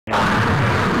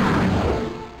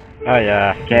Oh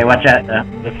yeah. Okay, watch out though.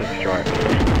 This is short.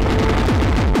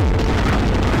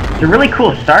 It's a really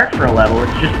cool start for a level.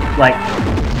 It's just like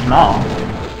small.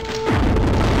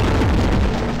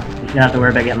 You don't have to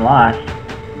worry about getting lost.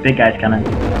 Big guy's coming.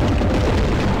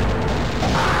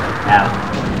 Ow.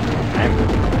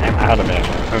 I'm out of it.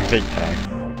 I'm big time.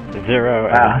 Zero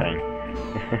everything.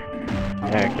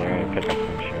 Okay, let me pick up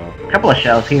some shells. A couple of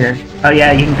shells here. Oh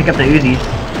yeah, you can pick up the Uzis.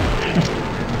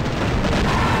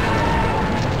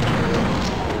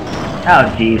 Oh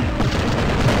jeez.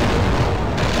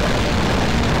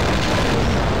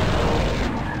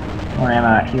 More ammo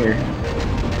out here.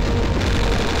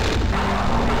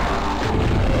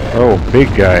 Oh, big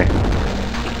guy.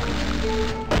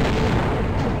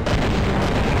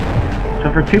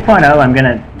 So for 2.0, I'm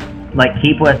gonna like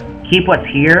keep what's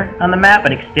here on the map,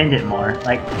 but extend it more.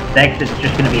 Like the exit's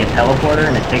just gonna be a teleporter,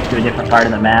 and it takes you to a different part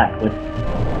of the map with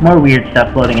more weird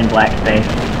stuff floating in black space.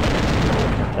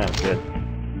 That sounds good.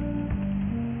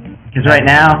 Because right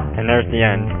now, And there's the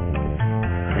end.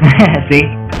 see.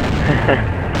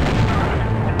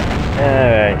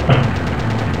 Alright.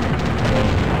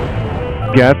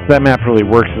 Yeah, that map really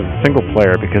works as a single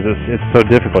player because it's so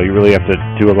difficult. You really have to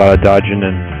do a lot of dodging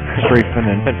and strafing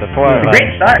and It's a fly.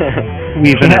 Great start.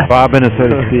 weaving and bobbing, so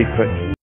to speak. But